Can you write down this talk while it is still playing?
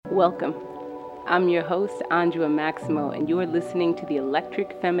Welcome. I'm your host, Andrea Maximo, and you are listening to the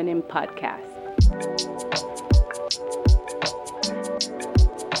Electric Feminine Podcast.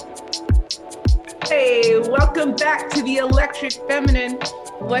 Hey, welcome back to the Electric Feminine.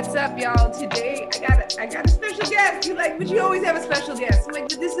 What's up, y'all? Today I got a special guest. You're like, but you always have a special guest. I'm like,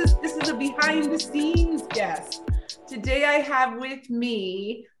 but this is a behind the scenes guest. Today I have with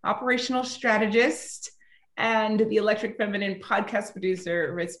me operational strategist and the Electric Feminine podcast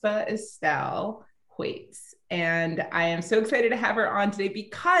producer, Rizpah Estelle Hoyts. And I am so excited to have her on today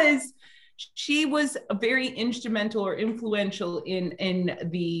because she was very instrumental or influential in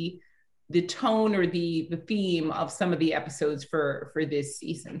the tone or the theme of some of the episodes for this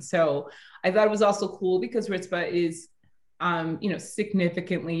season. So I thought it was also cool because Rizpah is,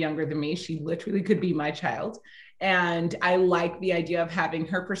 significantly younger than me. She literally could be my child. And I like the idea of having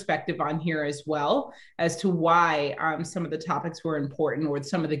her perspective on here as well as to why some of the topics were important or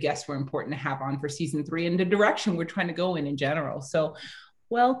some of the guests were important to have on for season 3 and the direction we're trying to go in general. So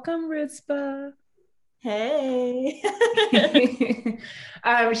welcome, Rizpah. Hey.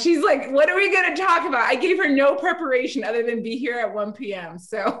 She's like, what are we going to talk about? I gave her no preparation other than be here at 1 p.m.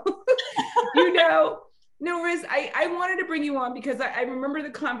 So, No, Riz, I wanted to bring you on because I remember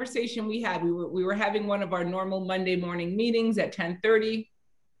the conversation we had. We were having one of our normal Monday morning meetings at 10:30,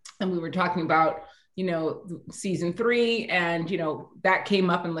 and we were talking about, season 3, and, that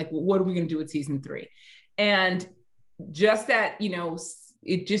came up and like, well, what are we going to do with season 3? And just that,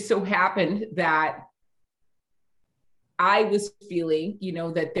 it just so happened that I was feeling,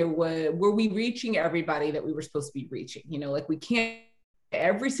 that were we reaching everybody that we were supposed to be reaching? Like we can't.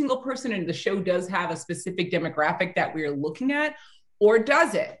 Every single person in the show does have a specific demographic that we're looking at, or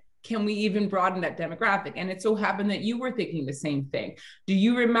does it? Can we even broaden that demographic? And it so happened that you were thinking the same thing. Do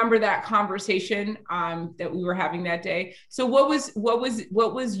you remember that conversation that we were having that day? So what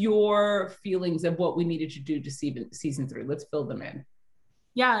was your feelings of what we needed to do to season 3? Let's fill them in.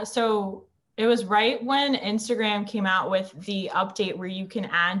 Yeah, so it was right when Instagram came out with the update where you can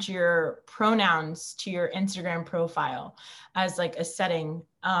add your pronouns to your Instagram profile as like a setting.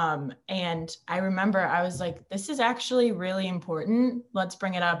 And I remember I was like, this is actually really important. Let's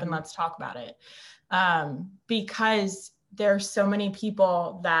bring it up and let's talk about it. Because there are so many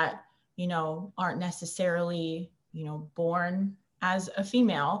people that, aren't necessarily, born as a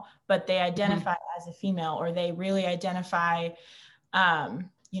female, but they identify as a female, or they really identify,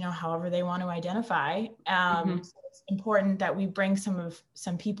 however they want to identify. So it's important that we bring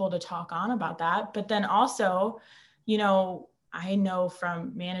some people to talk on about that. But then also, I know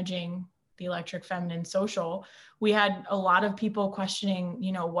from managing the Electric Feminine social, we had a lot of people questioning,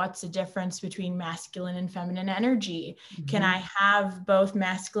 what's the difference between masculine and feminine energy? Can I have both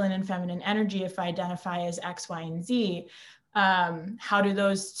masculine and feminine energy if I identify as X, Y, and Z? How do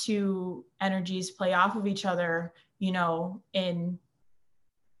those two energies play off of each other, in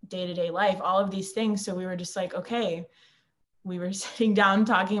day-to-day life, all of these things. So we were just like, okay, we were sitting down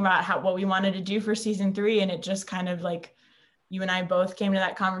talking about what we wanted to do for season 3. And it just kind of like, you and I both came to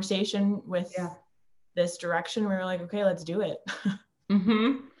that conversation with this direction. We were like, okay, let's do it.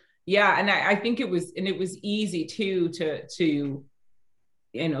 Yeah. And I think it was easy too, to,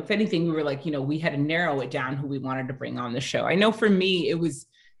 if anything, we were like, we had to narrow it down who we wanted to bring on the show. I know for me, it was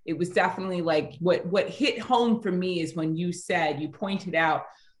definitely like what hit home for me is when you pointed out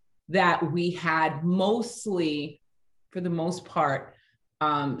that we had mostly, for the most part,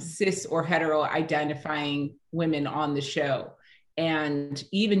 cis or hetero identifying women on the show. And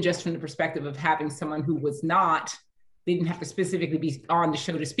even just from the perspective of having someone who didn't have to specifically be on the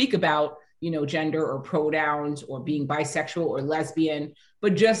show to speak about, gender or pronouns or being bisexual or lesbian,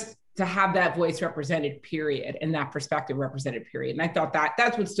 but just to have that voice represented, period, and that perspective represented, period. And I thought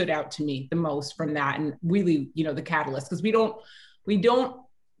that's what stood out to me the most from that, and really, the catalyst, because we don't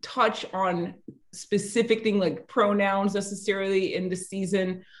touch on specific thing like pronouns necessarily in the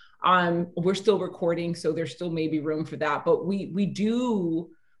season. We're still recording, so there's still maybe room for that, but we do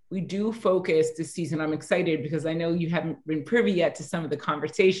focus this season. I'm excited because I know you haven't been privy yet to some of the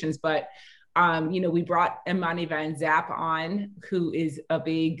conversations, but we brought Imani Van Zap on, who is a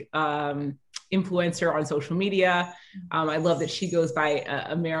big influencer on social media. I love that she goes by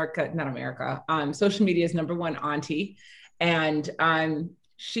social media's #1 auntie. And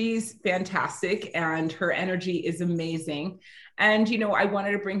she's fantastic and her energy is amazing. And, I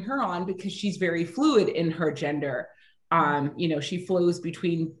wanted to bring her on because she's very fluid in her gender. She flows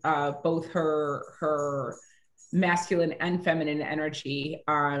between both her masculine and feminine energy,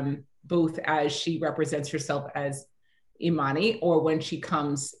 both as she represents herself as Imani or when she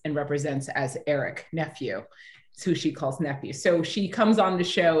comes and represents as Eric, nephew. It's who she calls nephew. So she comes on the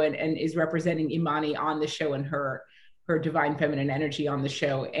show and is representing Imani on the show and her divine feminine energy on the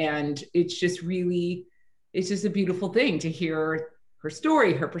show. And it's just a beautiful thing to hear her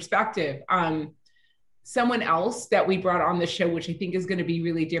story, her perspective. Someone else that we brought on the show, which I think is going to be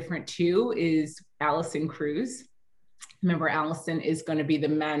really different too, is Allison Cruz. Remember, Allison is going to be the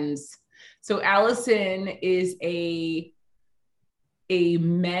men's. So Allison is a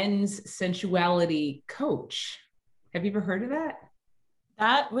men's sensuality coach. Have you ever heard of that?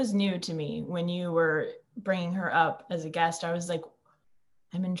 That was new to me when you were bringing her up as a guest. I was like,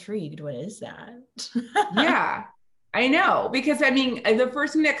 I'm intrigued. What is that? Yeah, I know. Because I mean, the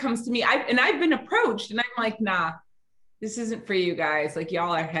first thing that comes to me, I've been approached and I'm like, nah, this isn't for you guys. Like,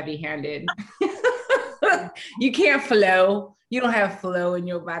 y'all are heavy handed. You can't flow. You don't have flow in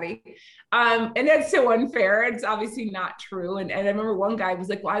your body. And that's so unfair. It's obviously not true. And I remember one guy was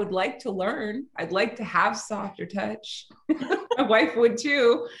like, well, I would like to learn. I'd like to have softer touch. My wife would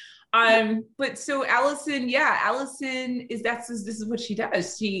too. But so Allison this is what she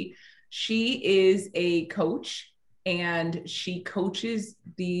does. She is a coach and she coaches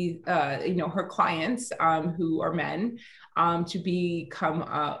her clients, who are men, to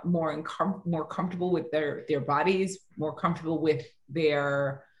become more comfortable with their bodies, more comfortable with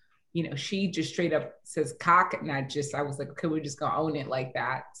their, she just straight up says cock. And I was like, okay, we're just gonna own it like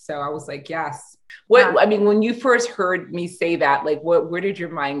that. So I was like, yes. I mean, when you first heard me say that, like, where did your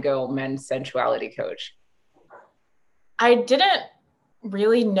mind go, men's sensuality coach? I didn't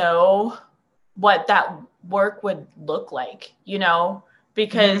really know what that work would look like,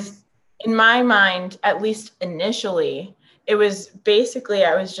 because in my mind, at least initially, it was basically,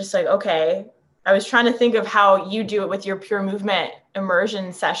 I was just like, okay, I was trying to think of how you do it with your pure movement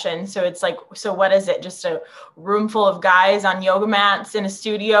immersion session. So it's like, so what is it? Just a room full of guys on yoga mats in a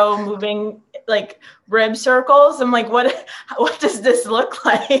studio moving like rib circles? I'm like, what does this look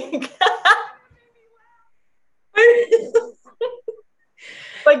like?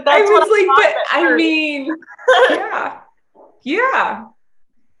 Like, that's I was like, but I mean, yeah.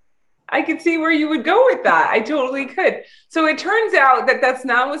 I could see where you would go with that. I totally could. So it turns out that that's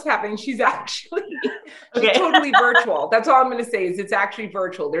not what's happening. She's totally virtual. That's all I'm going to say is it's actually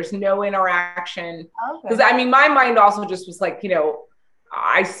virtual. There's no interaction. Because I mean, my mind also just was like,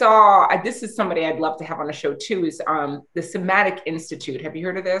 I saw, this is somebody I'd love to have on a show too, is the Somatic Institute. Have you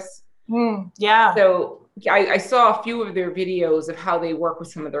heard of this? Yeah. So I saw a few of their videos of how they work with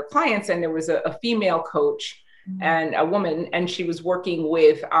some of their clients. And there was a female coach and a woman, and she was working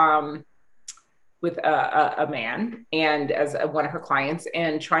with a man and as one of her clients,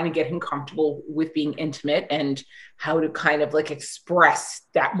 and trying to get him comfortable with being intimate and how to kind of like express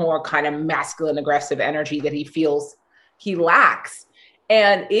that more kind of masculine aggressive energy that he feels he lacks.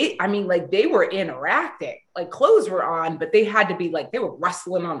 And they were interacting, like clothes were on, but they had to be like, they were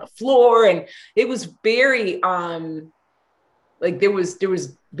wrestling on the floor. And it was very, there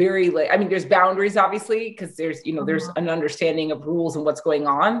was very, there's boundaries, obviously, because there's an understanding of rules and what's going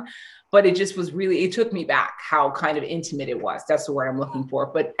on, but it just was really, it took me back how kind of intimate it was. That's the word I'm looking for.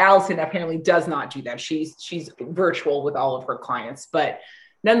 But Allison apparently does not do that. She's virtual with all of her clients, but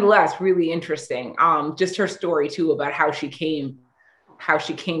nonetheless, really interesting. Just her story too, about how she came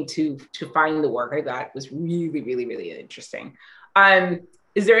to find the work, I thought was really, really, really interesting.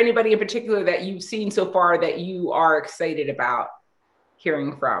 Is there anybody in particular that you've seen so far that you are excited about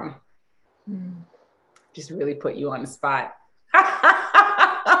hearing from? Just really put you on the spot.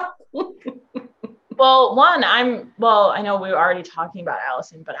 Well, I know we were already talking about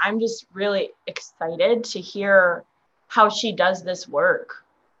Allison, but I'm just really excited to hear how she does this work.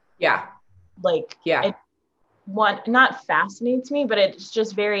 Yeah. Not fascinates me, but it's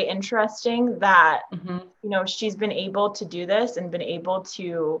just very interesting that, she's been able to do this and been able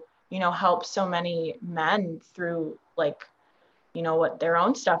to, help so many men through what their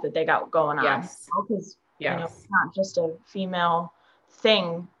own stuff that they got going on. Yes. Because, it's not just a female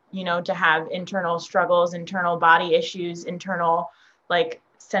thing, to have internal struggles, internal body issues, internal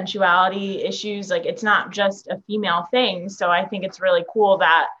sensuality issues. It's not just a female thing. So I think it's really cool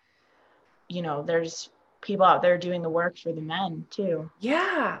that, there's people out there doing the work for the men too.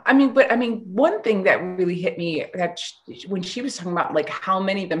 Yeah. One thing that really hit me that when she was talking about how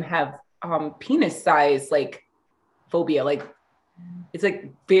many of them have penis size phobia, it's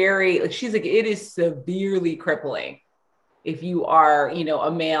very she's like, it is severely crippling if you are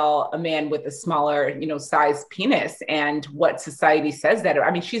a man with a smaller size penis, and what society says that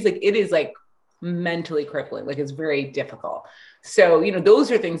she's like, it is mentally crippling, it's very difficult. So, those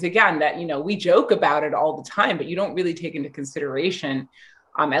are things, again, that, we joke about it all the time, but you don't really take into consideration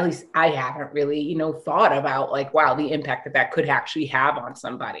At least I haven't really, thought about like, wow, the impact that that could actually have on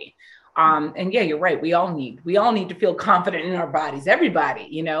somebody. And yeah, you're right. We all need to feel confident in our bodies,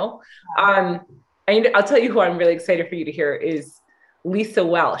 everybody, and I'll tell you who I'm really excited for you to hear is Lisa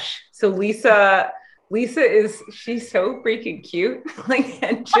Welsh. So she's so freaking cute. Like,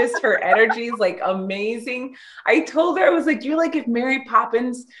 and just her energy is like amazing. I told her, I was like, you're like if Mary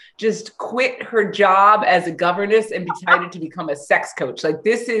Poppins just quit her job as a governess and decided to become a sex coach. Like,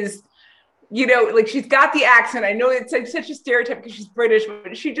 this is, like she's got the accent. I know it's like such a stereotype because she's British,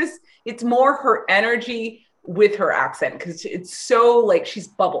 but it's more her energy with her accent because it's so like she's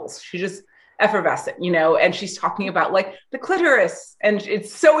bubbles. She just effervescent, and she's talking about like the clitoris and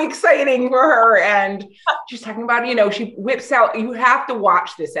it's so exciting for her. And she's talking about, she whips out, you have to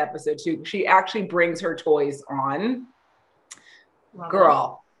watch this episode too. She actually brings her toys on.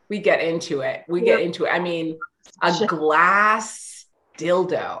 Girl, we get into it. I mean, a glass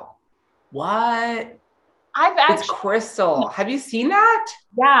dildo. What? It's crystal. Have you seen that?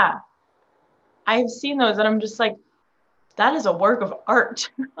 Yeah. I've seen those and I'm just like, that is a work of art.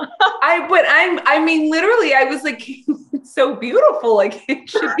 I mean, literally, I was like, it's so beautiful. Like, it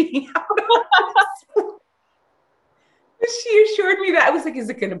should be out of this. She assured me that. I was like, is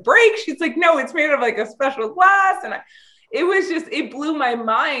it going to break? She's like, no, it's made of like a special glass. And it blew my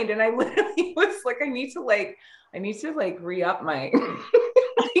mind. And I literally was like, I need to re-up my,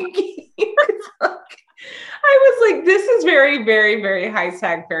 I was like, this is very, very, very high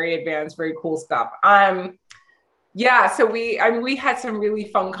tech, very advanced, very cool stuff. Yeah, so we had some really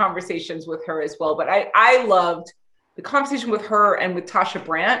fun conversations with her as well, but I loved the conversation with her and with Tasha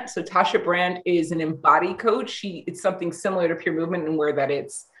Brandt. So Tasha Brandt is an embody coach. It's something similar to Pure Movement in where that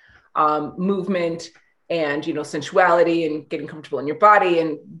it's movement and, sensuality and getting comfortable in your body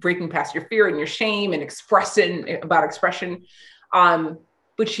and breaking past your fear and your shame and expression.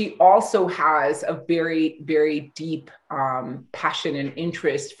 But she also has a very, very deep passion and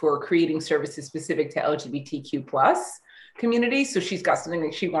interest for creating services specific to LGBTQ plus community. So she's got something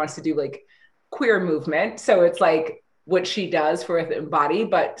that she wants to do, like queer movement. So it's like what she does for Embody,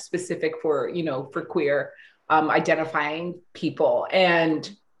 but specific for, for queer identifying people. And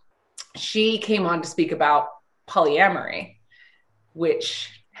she came on to speak about polyamory,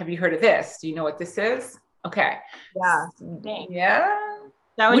 which, have you heard of this? Do you know what this is? Okay. Yeah. Yeah.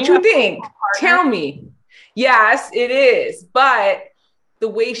 What you think? Tell me. Yes, it is. But the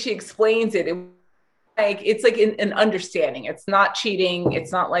way she explains it, it's like an understanding. It's not cheating.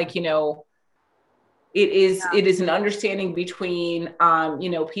 It's not like, it is an understanding between,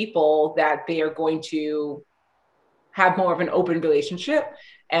 people that they are going to have more of an open relationship.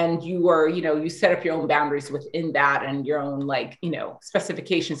 And you set up your own boundaries within that and your own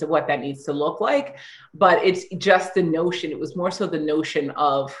specifications of what that needs to look like. But it's just the notion. It was more so the notion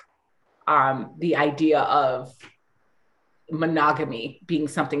of the idea of monogamy being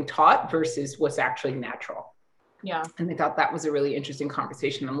something taught versus what's actually natural. Yeah. And I thought that was a really interesting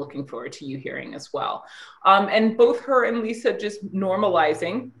conversation. I'm looking forward to you hearing as well. And both her and Lisa just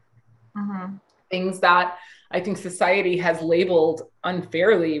normalizing things that I think society has labeled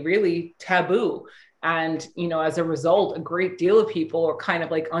unfairly, really taboo. And, as a result, a great deal of people are kind of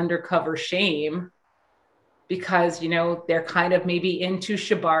like undercover shame because, they're kind of maybe into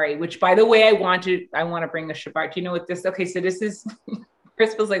shibari, which, by the way, I want to bring the shibari. Do you know what this? Okay. So this is,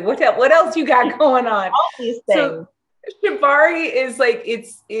 Chris was like, what else you got going on? All these things. So shibari is like, it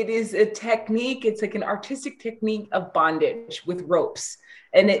is a technique. It's like an artistic technique of bondage with ropes.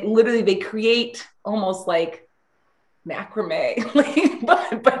 And it literally, they create almost like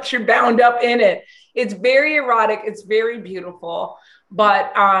macrame, but you're bound up in it. It's very erotic. It's very beautiful.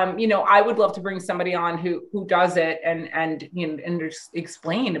 But, I would love to bring somebody on who does it and just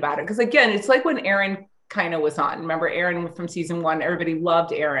explain about it. Because again, it's like when Erin kind of was on. Remember Erin from season 1, everybody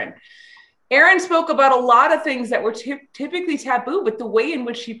loved Erin. Erin spoke about a lot of things that were typically taboo, but the way in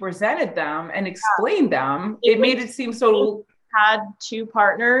which she presented them and explained them, it made it seem so... Had 2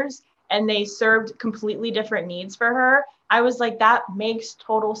 partners and they served completely different needs for her. I was like, that makes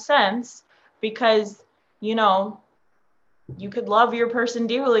total sense because, you could love your person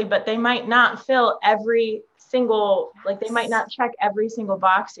dearly, but they might not fill every single, they might not check every single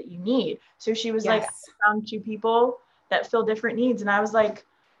box that you need. So she was like, I found 2 people that fill different needs. And I was like,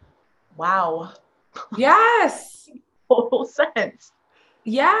 wow. Yes. Total sense.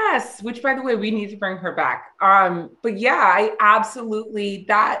 Yes. Which, by the way, we need to bring her back. But yeah, I absolutely,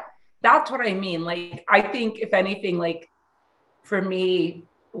 that's what I mean. Like, I think if anything, like for me,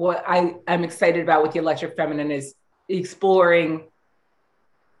 what I'm excited about with the Electric Feminine is exploring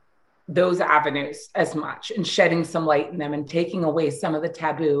those avenues as much, and shedding some light in them and taking away some of the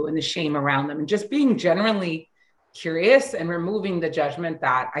taboo and the shame around them, and just being generally curious and removing the judgment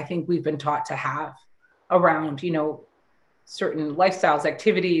that I think we've been taught to have around, certain lifestyles,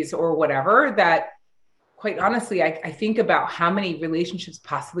 activities, or whatever, that quite honestly, I think about how many relationships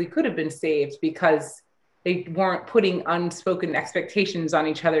possibly could have been saved because they weren't putting unspoken expectations on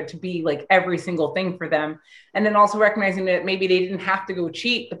each other to be like every single thing for them. And then also recognizing that maybe they didn't have to go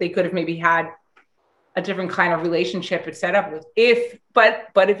cheat, but they could have maybe had a different kind of relationship it's set up with.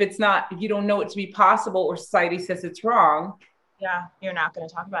 But if it's not, if you don't know it to be possible, or society says it's wrong. Yeah. You're not going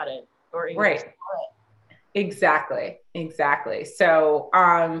to talk about it, or right. Exactly. So,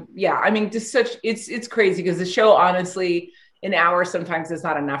 just it's crazy because the show, honestly, an hour sometimes is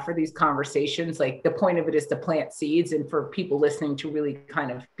not enough for these conversations. Like, the point of it is to plant seeds and for people listening to really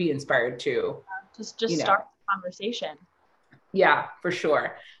kind of be inspired to just start the conversation. Yeah, for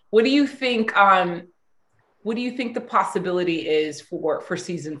sure. What do you think? What do you think the possibility is for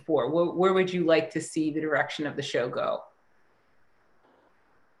season 4? Where would you like to see the direction of the show go?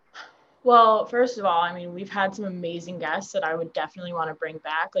 Well, first of all, I mean, we've had some amazing guests that I would definitely want to bring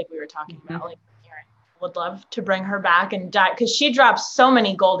back. Like we were talking about, like, would love to bring her back and dive, because she drops so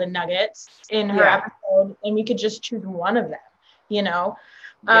many golden nuggets in her episode, and we could just choose one of them,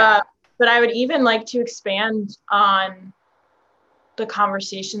 but I would even like to expand on the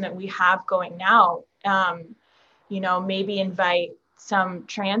conversation that we have going now. Maybe invite some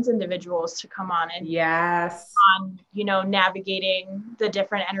trans individuals to come on and on, navigating the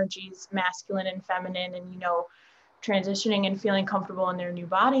different energies, masculine and feminine, and, transitioning and feeling comfortable in their new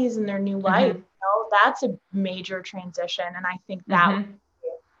bodies and their new life. That's a major transition. And I think that would be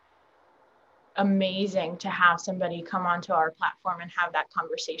amazing to have somebody come onto our platform and have that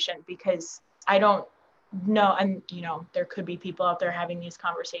conversation, because I don't know. And, there could be people out there having these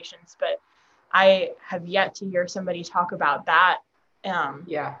conversations, but I have yet to hear somebody talk about that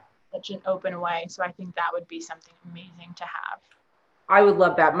such an open way. So I think that would be something amazing to have. I would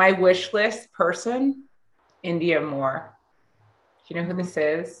love that. My wish list person, Indya Moore. Do you know who this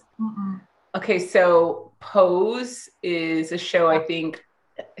is? Mm-mm. Okay, so Pose is a show, I think,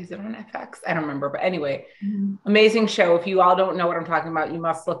 is it on FX? I don't remember, but anyway, amazing show. If you all don't know what I'm talking about, you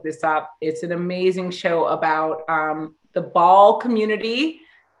must look this up. It's an amazing show about the ball community,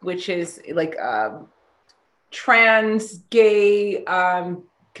 which is like trans, gay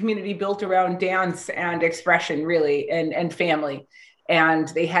community built around dance and expression, really, and family. And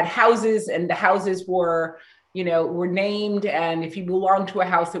they had houses, and the houses were named. And if you belonged to a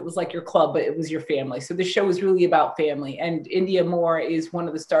house, it was like your club, but it was your family. So the show is really about family. And Indya Moore is one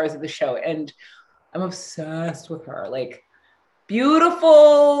of the stars of the show. And I'm obsessed with her. Like,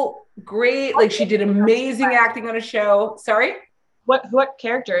 beautiful, great. Like, she did amazing acting on a show. Sorry? What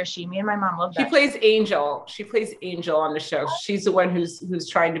character is she? Me and my mom love that. She plays Angel. She plays Angel on the show. She's the one who's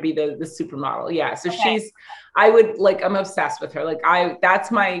trying to be the supermodel. Yeah. So I'm obsessed with her. Like, that's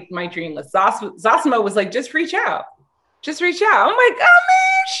my dream list. Zosima was like, just reach out. I'm like, oh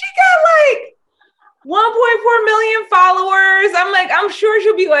man, she got like 1.4 million followers. I'm like, I'm sure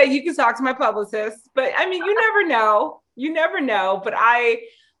she'll be like, you can talk to my publicist. But I mean, you never know. But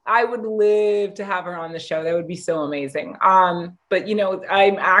I would live to have her on the show. That would be so amazing. But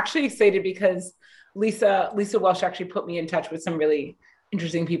I'm actually excited because Lisa Welsh actually put me in touch with some really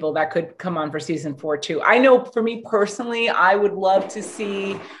interesting people that could come on for season 4 too. I know for me personally, I would love to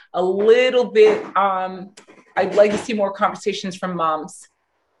see a little bit, I'd like to see more conversations from moms.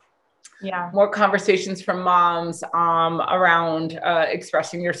 Yeah. More conversations from moms around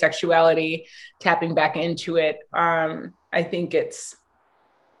expressing your sexuality, tapping back into it. I think it's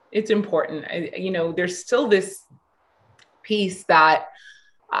important. There's still this piece that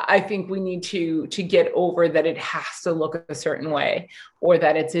I think we need to get over, that it has to look a certain way, or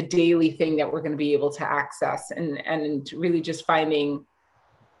that it's a daily thing that we're going to be able to access, and really just finding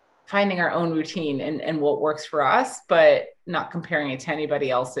our own routine and what works for us, but not comparing it to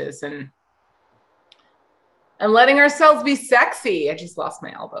anybody else's, and letting ourselves be sexy. I just lost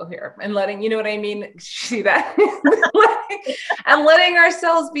my elbow here. And letting, you know what I mean? See that? And letting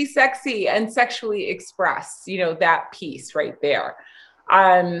ourselves be sexy and sexually express, that piece right there.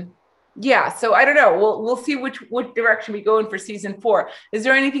 So I don't know. We'll see which direction we go in for season 4. Is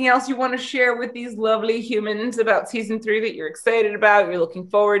there anything else you want to share with these lovely humans about season 3 that you're excited about, you're looking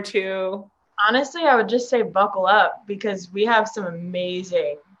forward to? Honestly, I would just say buckle up, because we have some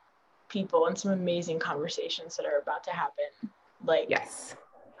amazing people and some amazing conversations that are about to happen. Like, yes,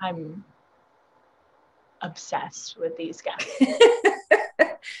 I'm obsessed with these guys.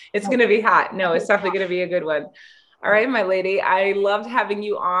 It's going to be hot. No, it's definitely going to be a good one. All right, my lady. I loved having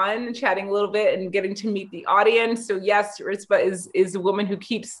you on, chatting a little bit and getting to meet the audience. So yes, Rizpah is a woman who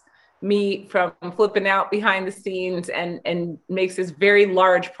keeps me from flipping out behind the scenes and makes this very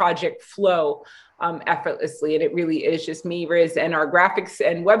large project flow effortlessly. And it really is just me, Riz, and our graphics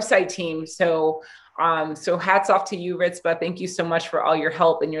and website team. So hats off to you, Rizpah. Thank you so much for all your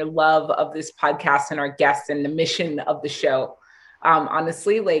help and your love of this podcast and our guests and the mission of the show.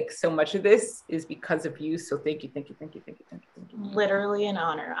 Honestly, like so much of this is because of you. So thank you. Literally an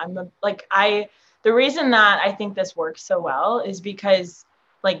honor. The reason that I think this works so well is because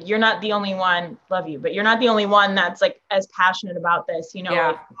like, you're not the only one, love you, but you're not the only one that's like as passionate about this, you know.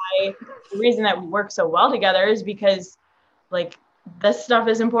 Yeah. The reason that we work so well together is because like this stuff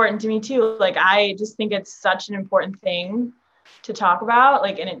is important to me too. Like, I just think it's such an important thing to talk about,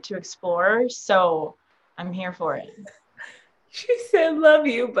 like, and to explore. So I'm here for it. She said, love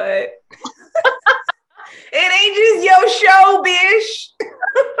you, but it ain't just your show, bitch.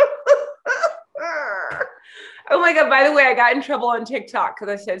 Oh my God, by the way, I got in trouble on TikTok because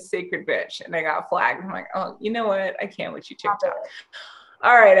I said sacred bitch and I got flagged. I'm like, oh, you know what? I can't with you, TikTok.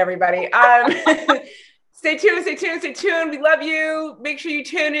 All right, everybody. Stay tuned. We love you. Make sure you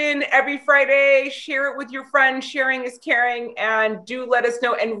tune in every Friday. Share it with your friends. Sharing is caring. And do let us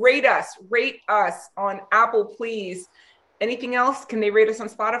know and rate us. Rate us on Apple, please. Anything else? Can they rate us on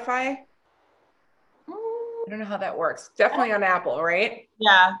Spotify? I don't know how that works. Definitely on Apple, right?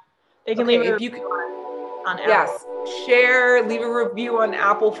 Yeah. They can leave a review on Apple. Yes. Share, leave a review on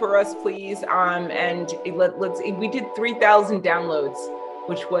Apple for us, please. And we did 3,000 downloads,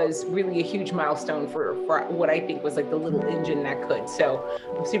 which was really a huge milestone for what I think was like the little engine that could. So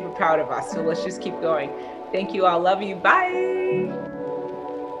I'm super proud of us. So let's just keep going. Thank you all. Love you. Bye.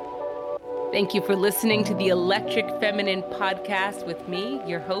 Thank you for listening to the Electric Feminine Podcast with me,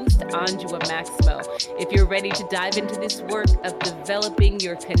 your host, Anjua Maximo. If you're ready to dive into this work of developing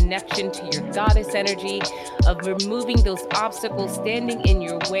your connection to your goddess energy, of removing those obstacles standing in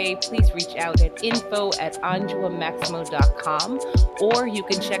your way, please reach out at info@anjuamaximo.com, or you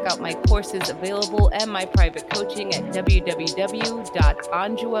can check out my courses available and my private coaching at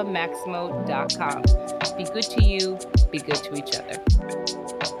www.anjuamaximo.com. Be good to you, be good to each other.